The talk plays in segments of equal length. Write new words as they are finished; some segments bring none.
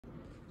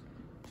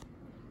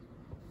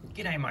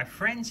G'day my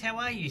friends, how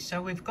are you?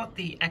 So we've got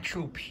the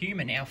actual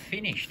Puma now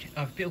finished.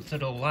 I've built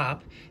it all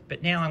up,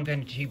 but now I'm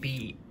going to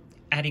be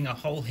adding a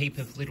whole heap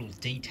of little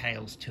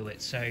details to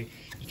it. So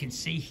you can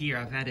see here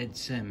I've added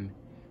some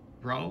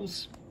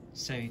rolls,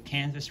 so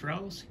canvas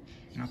rolls,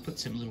 and I've put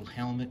some little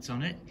helmets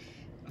on it.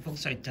 I've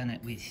also done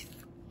it with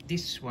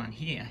this one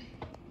here.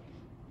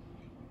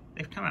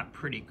 They've come up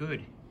pretty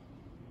good.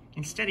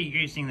 Instead of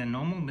using the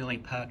normal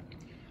milliput,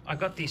 I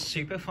got this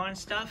superfine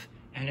stuff,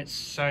 and it's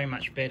so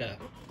much better.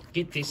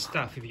 Get this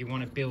stuff if you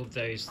want to build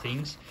those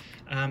things.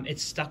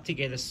 It's stuck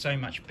together so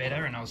much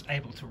better, and I was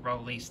able to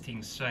roll these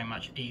things so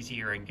much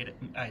easier and get it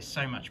a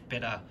so much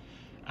better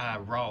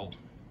roll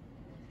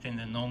than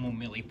the normal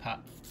milliput.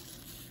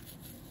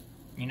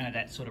 You know,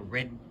 that sort of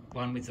red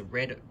one with the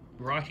red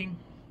writing?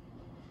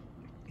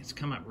 It's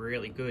come up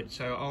really good.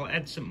 So I'll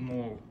add some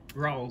more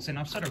rolls, and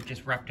I've sort of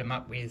just wrapped them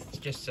up with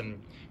just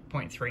some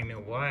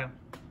 0.3mm wire.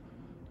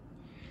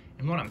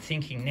 And what I'm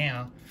thinking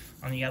now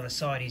on the other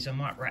side is I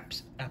might wrap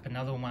up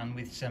another one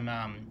with some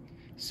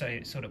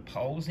sort of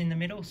poles in the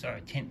middle, so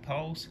tent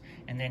poles,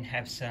 and then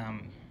have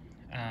some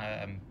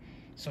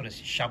sort of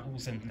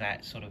shovels and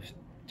that sort of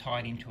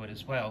tied into it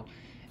as well.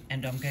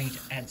 And I'm going to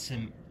add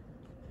some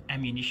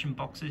ammunition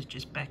boxes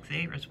just back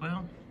there as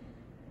well.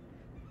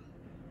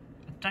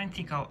 I don't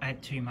think I'll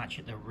add too much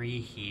at the rear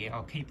here.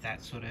 I'll keep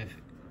that sort of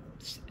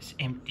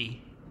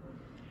empty,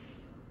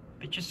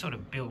 but just sort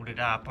of build it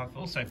up. I've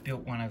also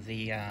built one of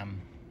the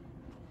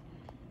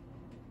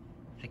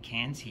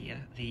cans here,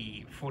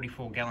 the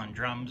 44-gallon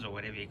drums, or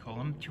whatever you call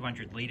them,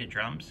 200-litre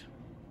drums.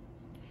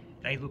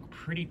 They look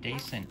pretty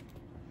decent,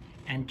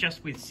 and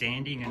just with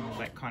sanding and all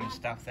that kind of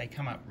stuff, they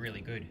come up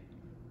really good.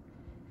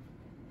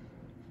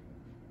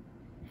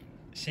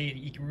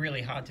 See, you're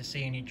really hard to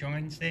see any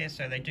joins there,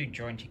 so they do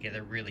join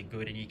together really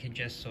good, and you can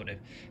just sort of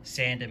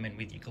sand them, and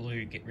with your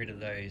glue get rid of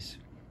those,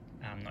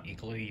 not your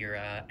glue, your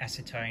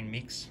acetone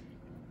mix.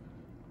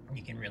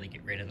 You can really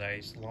get rid of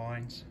those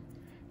lines.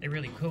 They're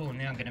really cool. And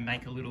now I'm going to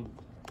make a little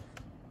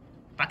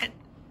bucket,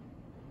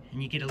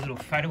 and you get a little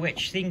photo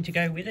etch thing to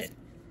go with it.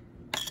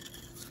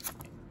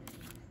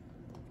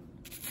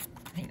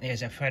 I think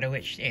there's a photo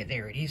etch there.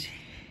 There it is,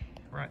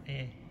 right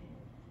there,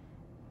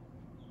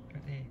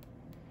 right there.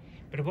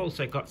 But I've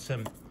also got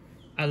some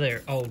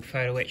other old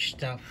photo etch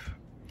stuff,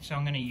 so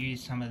I'm going to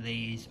use some of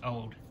these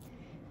old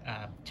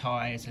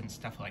ties and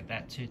stuff like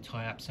that to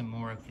tie up some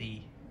more of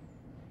the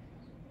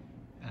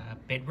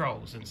bed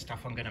rolls and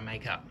stuff I'm going to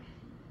make up.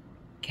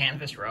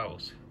 Canvas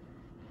rolls.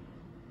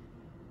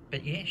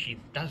 But yeah, she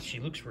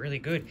looks really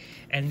good.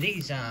 And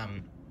these,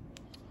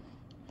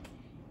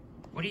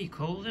 what do you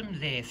call them?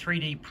 They're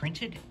 3D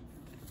printed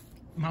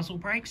muzzle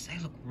brakes. They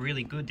look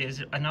really good.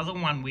 There's another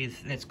one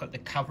that's got the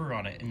cover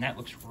on it, and that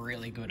looks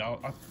really good. I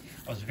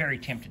was very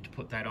tempted to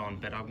put that on,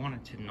 but I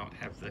wanted to not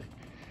have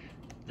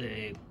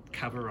the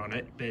cover on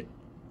it, but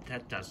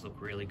that does look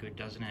really good,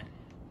 doesn't it?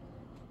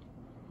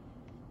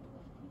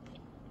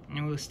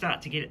 And we'll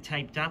start to get it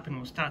taped up, and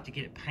we'll start to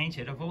get it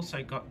painted. I've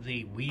also got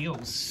the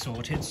wheels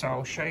sorted, so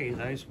I'll show you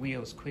those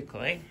wheels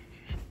quickly.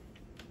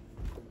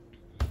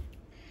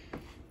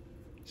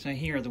 So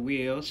here are the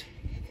wheels.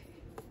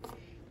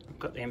 I've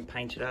got them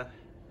painted up.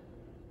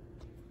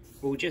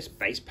 Well, just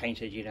base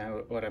painted, you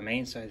know what I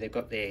mean. So they've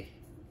got their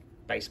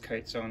base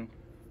coats on.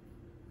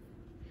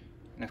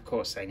 And of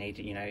course they need,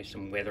 you know,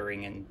 some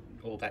weathering and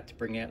all that to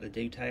bring out the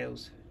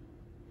details.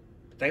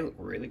 But they look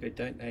really good,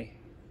 don't they?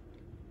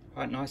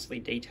 Quite nicely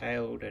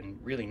detailed and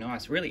really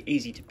nice, really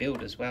easy to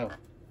build as well.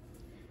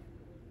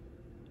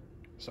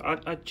 So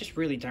I just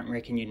really don't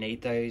reckon you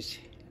need those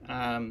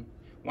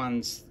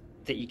ones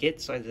that you get,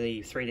 so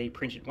the 3D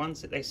printed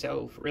ones that they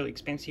sell for really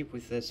expensive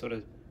with the sort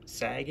of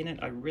sag in it.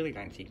 I really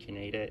don't think you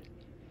need it.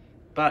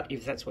 But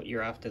if that's what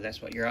you're after, that's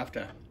what you're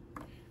after.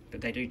 But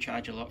they do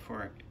charge a lot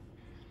for it.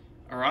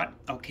 Alright,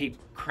 I'll keep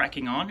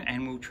cracking on,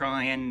 and we'll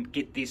try and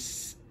get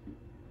this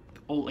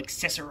all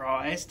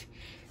accessorized.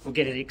 We'll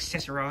get it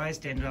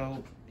accessorized, and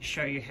I'll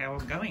show you how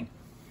I'm going.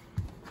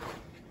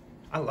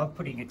 I love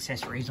putting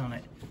accessories on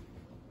it.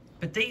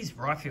 But these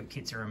rifle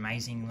kits are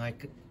amazing.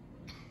 Like,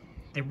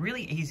 they're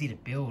really easy to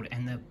build,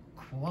 and the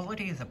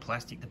quality of the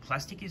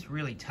plastic is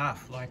really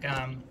tough. Like,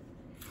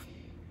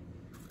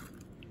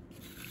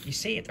 you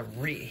see at the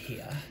rear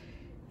here,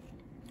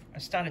 I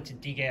started to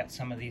dig out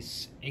some of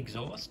this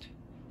exhaust,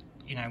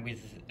 you know,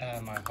 with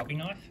my hobby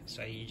knife.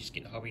 So you just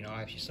get a hobby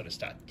knife, you sort of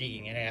start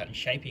digging it out and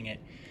shaping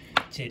it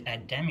to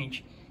add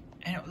damage,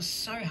 and it was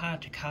so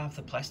hard to carve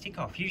the plastic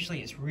off.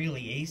 Usually it's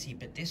really easy,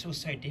 but this was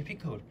so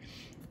difficult.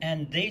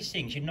 And these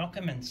things, you knock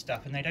them and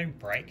stuff and they don't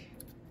break.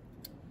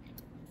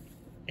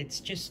 It's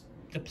just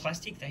the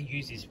plastic they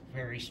use is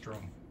very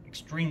strong,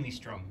 extremely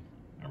strong.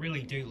 I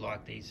really do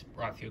like these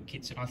rifle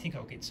kits, and I think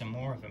I'll get some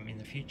more of them in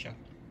the future.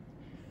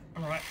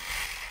 All right,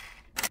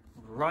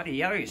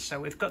 rightio, so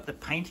we've got the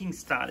painting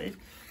started.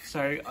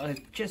 So I'm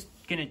just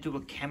gonna do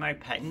a camo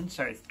pattern,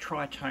 so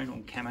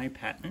tritonal camo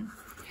pattern.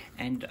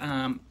 And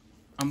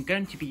I'm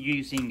going to be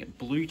using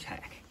blue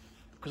tack,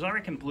 because I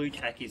reckon blue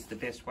tack is the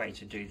best way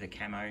to do the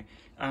camo.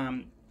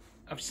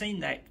 I've seen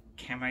that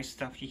camo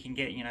stuff you can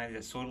get, you know,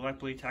 that's sort of like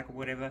blue tack or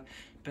whatever,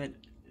 but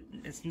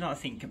it's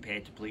nothing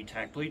compared to blue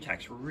tack. Blue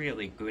tack's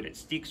really good. It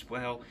sticks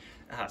well.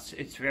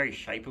 It's very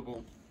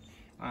shapeable.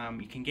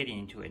 You can get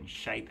into it and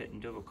shape it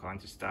and do all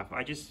kinds of stuff.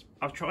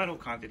 I've tried all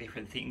kinds of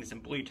different things,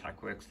 and blue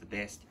tack works the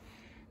best.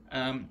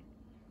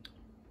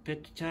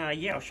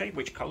 Yeah, I'll show you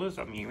which colours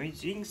I'm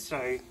using.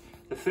 So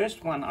the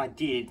first one I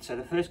did, so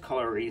the first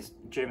colour is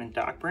German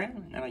dark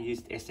brown, and I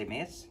used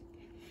SMS.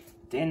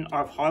 Then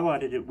I've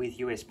highlighted it with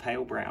US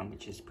pale brown,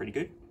 which is pretty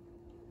good.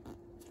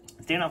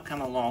 Then I've come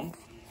along,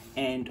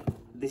 and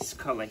this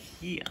colour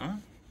here,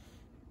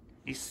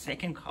 this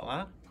second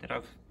colour that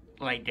I've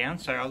laid down.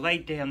 So I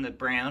laid down the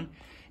brown,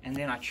 and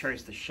then I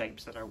chose the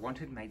shapes that I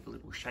wanted, made the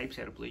little shapes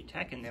out of blue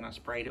tack, and then I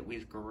sprayed it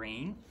with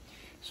green.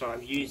 So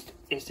I've used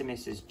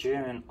SMS's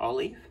German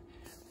olive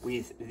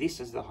with this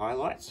as the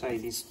highlight. So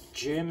this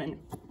German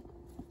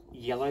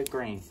yellow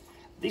green.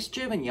 This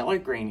German yellow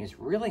green is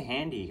really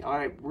handy.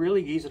 I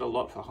really use it a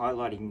lot for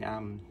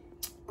highlighting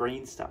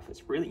green stuff.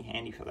 It's really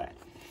handy for that.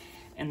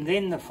 And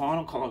then the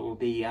final colour will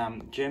be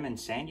German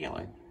sand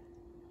yellow.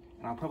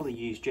 And I'll probably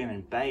use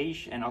German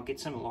beige, and I'll get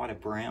some lighter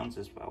browns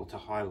as well to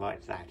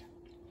highlight that.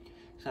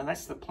 So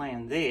that's the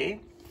plan there.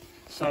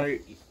 So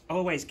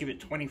always give it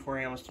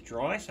 24 hours to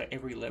dry, so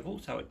every level,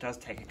 so it does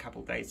take a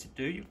couple of days to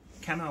do.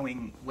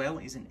 Camoing well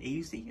isn't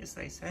easy, as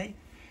they say,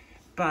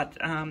 but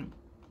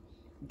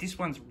this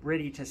one's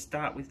ready to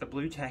start with the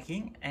blue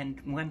tacking,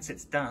 and once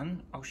it's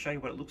done, I'll show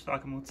you what it looks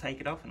like, and we'll take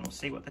it off and we'll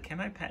see what the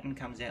camo pattern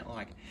comes out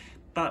like.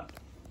 But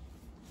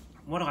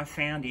what I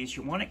found is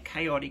you want it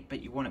chaotic,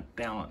 but you want it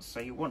balanced.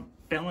 So you want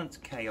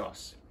balanced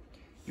chaos.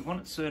 You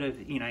want it sort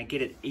of, you know,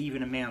 get it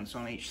even amounts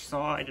on each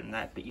side and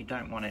that, but you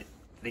don't want it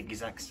the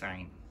exact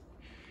same.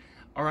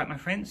 All right, my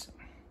friends,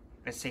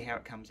 let's see how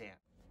it comes out.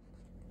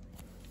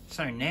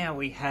 So now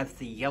we have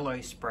the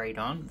yellow sprayed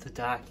on, the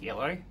dark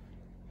yellow,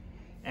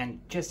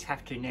 and just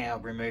have to now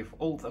remove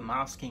all the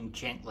masking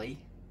gently,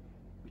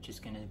 which is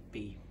going to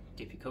be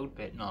difficult,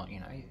 but not, you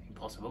know,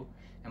 impossible.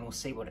 And we'll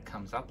see what it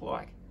comes up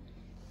like.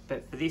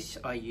 But for this,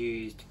 I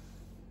used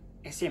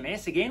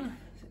SMS again.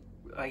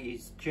 I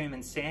used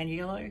German sand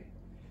yellow.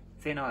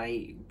 Then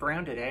I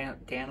browned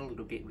it down a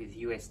little bit with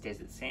US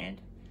desert sand.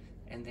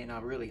 And then I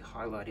really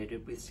highlighted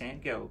it with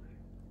sand gold.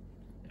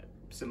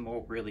 Some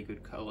more really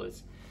good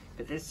colours.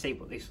 But let's see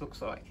what this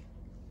looks like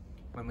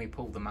when we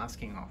pull the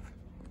masking off.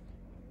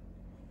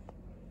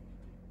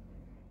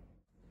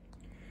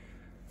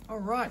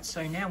 Alright,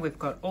 so now we've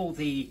got all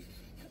the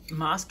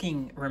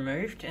masking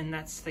removed, and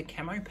that's the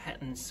camo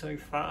pattern so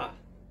far.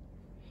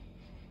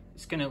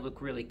 It's going to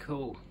look really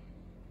cool.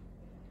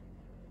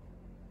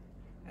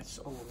 That's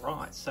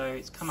alright, so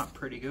it's come up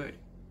pretty good.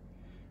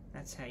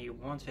 That's how you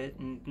want it.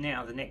 And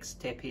now the next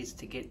step is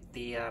to get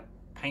the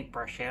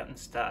paintbrush out and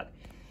start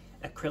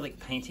acrylic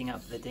painting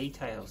up the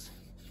details.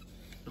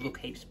 It'll look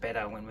heaps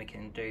better when we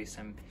can do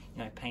some,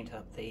 you know, paint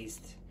up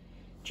these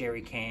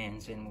jerry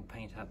cans, and we'll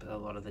paint up a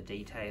lot of the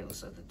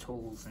details of the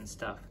tools and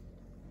stuff.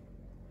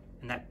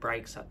 And that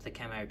breaks up the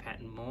camo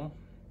pattern more.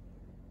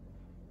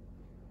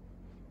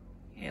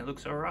 Yeah, it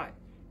looks alright.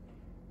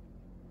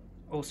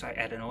 Also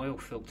add an oil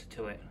filter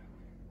to it,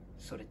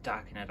 sort of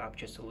darken it up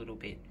just a little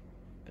bit.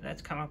 But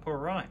that's come up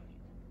alright.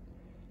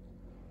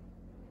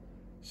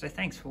 So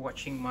thanks for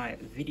watching my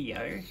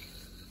video,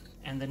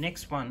 and the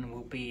next one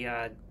will be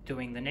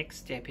doing the next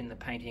step in the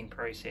painting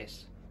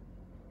process.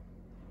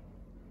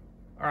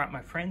 Alright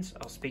my friends,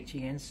 I'll speak to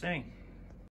you again soon.